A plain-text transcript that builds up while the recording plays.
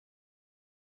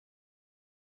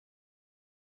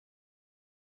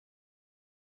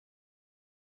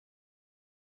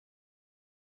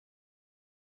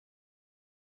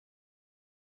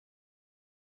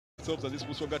themselves as this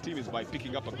Musonga team is by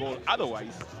picking up a goal.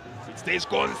 Otherwise, it stays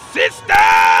consistent,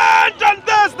 and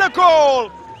there's the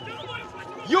goal.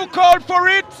 You called for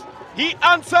it. He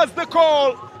answers the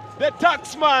call. The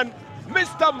taxman,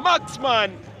 Mr.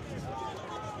 Marksman,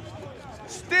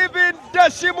 Stephen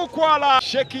Desi Mukwala.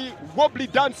 Shaky, wobbly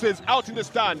dances out in the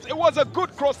stands. It was a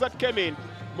good cross that came in.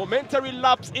 Momentary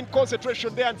lapse in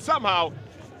concentration there, and somehow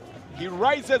he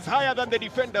rises higher than the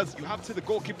defenders. You have to see the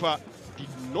goalkeeper did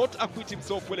not acquit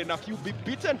himself well enough. You'll be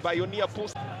beaten by your near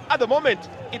post. At the moment,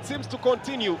 it seems to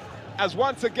continue as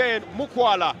once again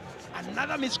Mukwala,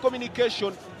 another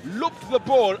miscommunication, looped the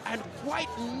ball and quite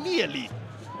nearly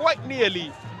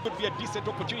would be a decent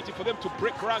opportunity for them to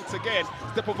break ranks again.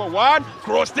 Step over one,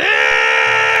 crossed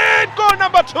in, goal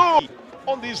number 2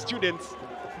 on these students.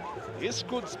 This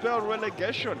could spell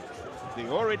relegation. They're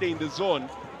already in the zone.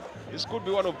 This could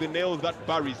be one of the nails that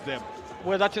buries them.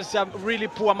 Well, that is really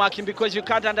poor marking, because you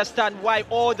can't understand why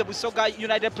all the Busoga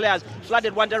United players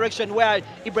flooded one direction where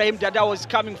Ibrahim Dada was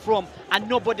coming from and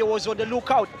nobody was on the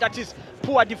lookout. That is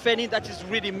poor defending. That is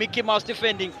really Mickey Mouse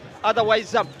defending.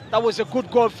 Otherwise, that was a good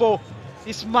goal for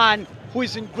this man who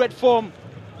is in great form.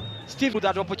 Still with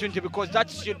that opportunity, because that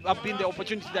should have been the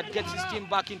opportunity that gets his team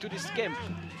back into this game.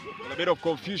 A bit of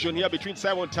confusion here between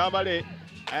Simon Tamale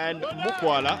and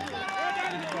Mukwala.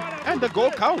 And the goal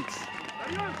counts.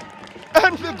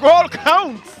 And the goal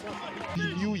counts.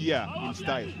 The new year in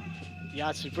style. Yeah,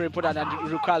 it's very important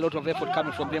and require a lot of effort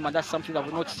coming from them, and that's something that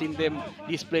we've not seen them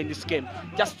display in this game.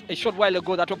 Just a short while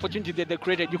ago, that opportunity that they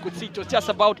created, you could see it was just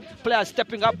about players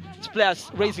stepping up, players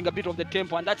raising a bit of the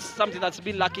tempo, and that's something that's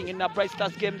been lacking in the Bright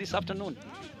Stars game this afternoon.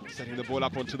 Setting the ball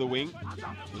up onto the wing,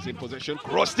 was in possession,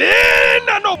 crossed in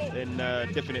and up. Then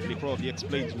definitely probably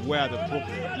explains where the problem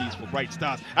is for Bright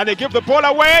Stars. And they give the ball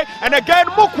away, and again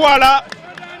Mukwala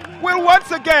will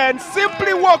once again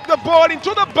simply walk the ball into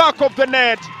the back of the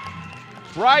net.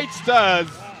 Bright Stars,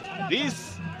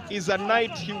 this is a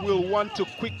night he will want to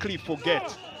quickly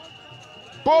forget.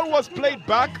 Ball was played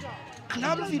back,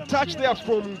 clumsy touch there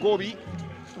from Ngobi.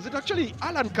 Was it actually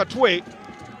Alan Katwe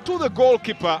to the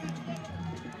goalkeeper?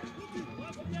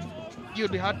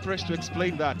 You'd be hard-pressed to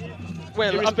explain that.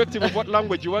 Well, irrespective of what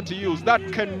language you want to use, that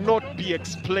cannot be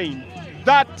explained.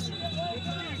 That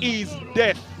is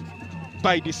death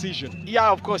by decision.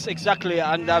 Yeah, of course, exactly.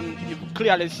 And you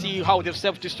clearly see how they've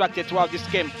self-destructed throughout this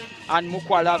game. And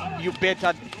Mukwala, you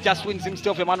better, just wins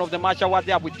himself a man of the match award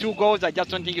there with 2 goals. I just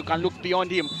don't think you can look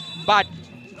beyond him. But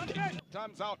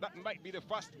turns out that might be the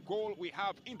first goal we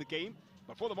have in the game.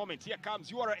 But for the moment, here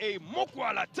comes URA.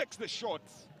 Mukwala takes the shot.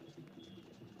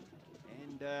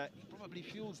 And he probably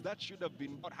feels that should have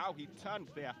been how he turned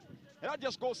there. And that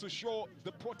just goes to show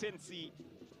the potency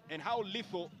and how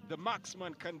lethal the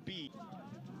marksman can be.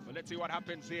 Well, let's see what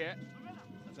happens here.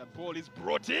 As a ball is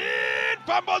brought in,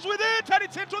 fumbles with it, and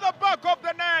it's into the back of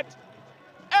the net.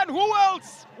 And who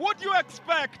else would you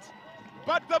expect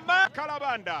but the man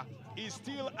Kalabanda is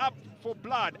still up for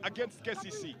blood against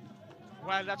KCC.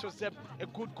 Well, that was a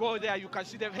good goal there. You can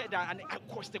see the header, and of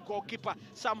course the goalkeeper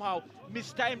somehow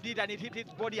mistimed it, and it hit his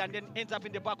body and then ends up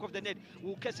in the back of the net.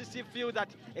 Will KCC feel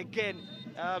that again?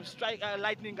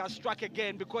 Lightning has struck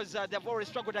again, because they've already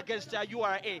struggled against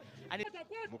URA. And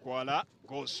Mukwala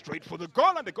goes straight for the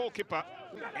goal, and the goalkeeper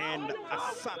and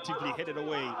assertively headed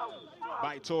away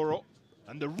by Toro.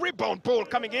 And the rebound ball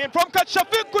coming in from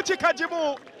Kachafik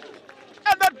Kuchikajimu.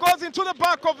 And that goes into the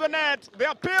back of the net. The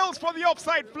appeals for the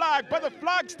offside flag, but the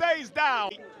flag stays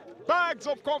down. Bags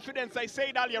of confidence, I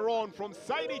said earlier on, from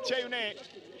Saidi Cheyune.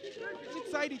 Is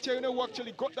it Saidi Cheyune who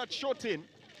actually got that shot in?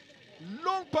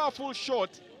 Long, powerful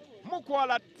shot.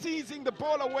 Mukwala teasing the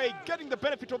ball away, getting the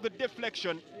benefit of the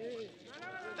deflection.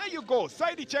 There you go,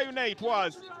 Saidi Cheyune it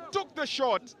was. Took the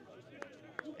shot.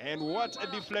 And what a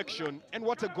deflection, and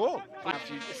what a goal.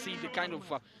 if you see the kind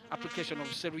of application of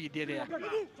Serui there.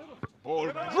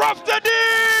 Ball drafted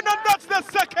in, and that's the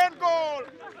second goal.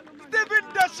 Stephen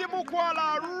Desi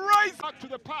Mukwala right back to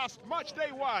the past, match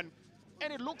day 1.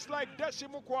 And it looks like Desi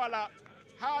Mukwala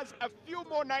has a few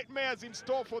more nightmares in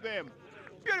store for them.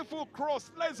 Beautiful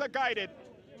cross, laser guided,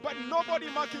 but nobody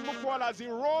marking Mukwala as he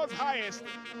rose highest,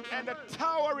 and a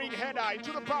towering header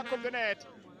into the back of the net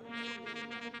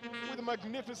with a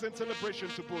magnificent celebration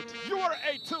to boot. You are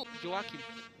 8-2. Joaquin.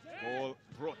 Ball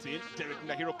brought in. Derek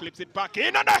Nahiro clips it back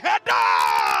in, and a header!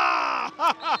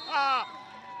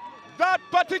 That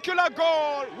particular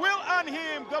goal will earn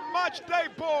him the match day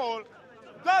ball.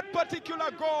 That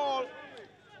particular goal,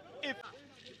 if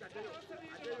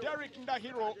Derek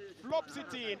Nahiro flops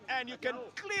it in, and you can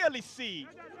clearly see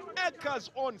acres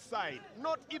on side,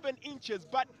 not even inches,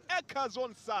 but acres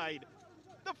on side.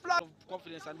 The flag of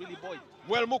confidence and really boy.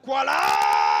 Well, Mukwala!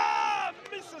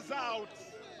 misses out.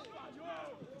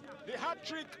 The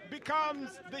hat-trick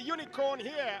becomes the unicorn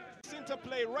here.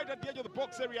 Interplay right at the edge of the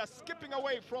box area, skipping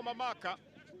away from a marker.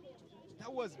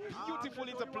 That was beautiful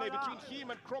interplay between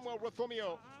him and Cromwell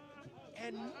Rothomio,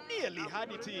 and nearly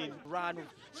had it in. Run of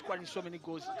scoring so many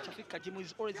goals. Shafik Kajimu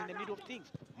is always in the middle of things.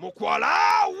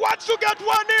 Mukwala wants to get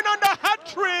one in on the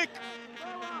hat-trick.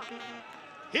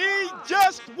 He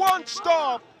just won't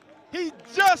stop. He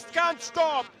just can't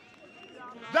stop.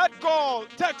 That goal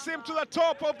takes him to the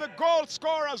top of the goal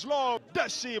scorer's log.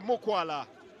 Desi Mukwala.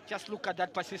 Just look at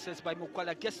that persistence by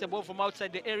Mukwala. Gets the ball from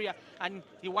outside the area and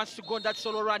he wants to go on that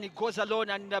solo run. He goes alone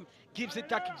and gives it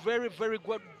that very, very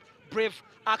good, brave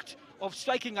act of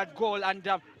striking at goal. And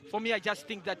for me, I just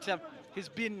think that he's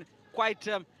been quite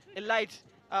a light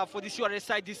for this URS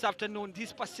side this afternoon.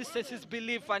 This persistence, his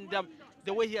belief, and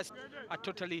the way he has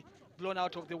totally blown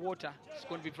out of the water. It's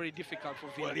going to be very difficult for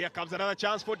Villa. Well, here comes another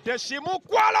chance for Desi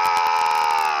Mukwala!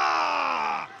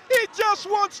 He just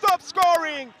won't stop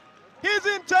scoring. His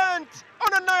intent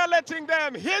on annihilating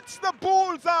them hits the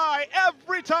bullseye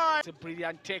every time. It's a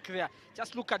brilliant take there.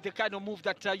 Just look at the kind of move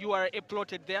that URA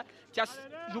plotted there. Just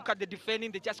look at the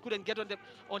defending. They just couldn't get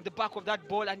on the back of that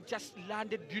ball and just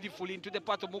landed beautifully into the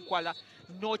path of Mukwala.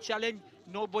 No challenge,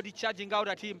 nobody charging out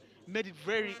at him. Made it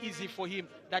very easy for him.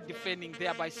 That defending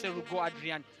there by Serugo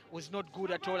Adrian was not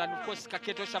good at all. And of course,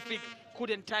 Kaketo Shafik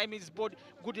couldn't time his body,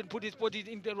 couldn't put his body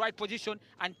in the right position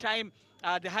and time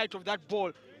the height of that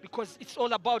ball, because it's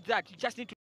all about that. You just need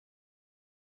to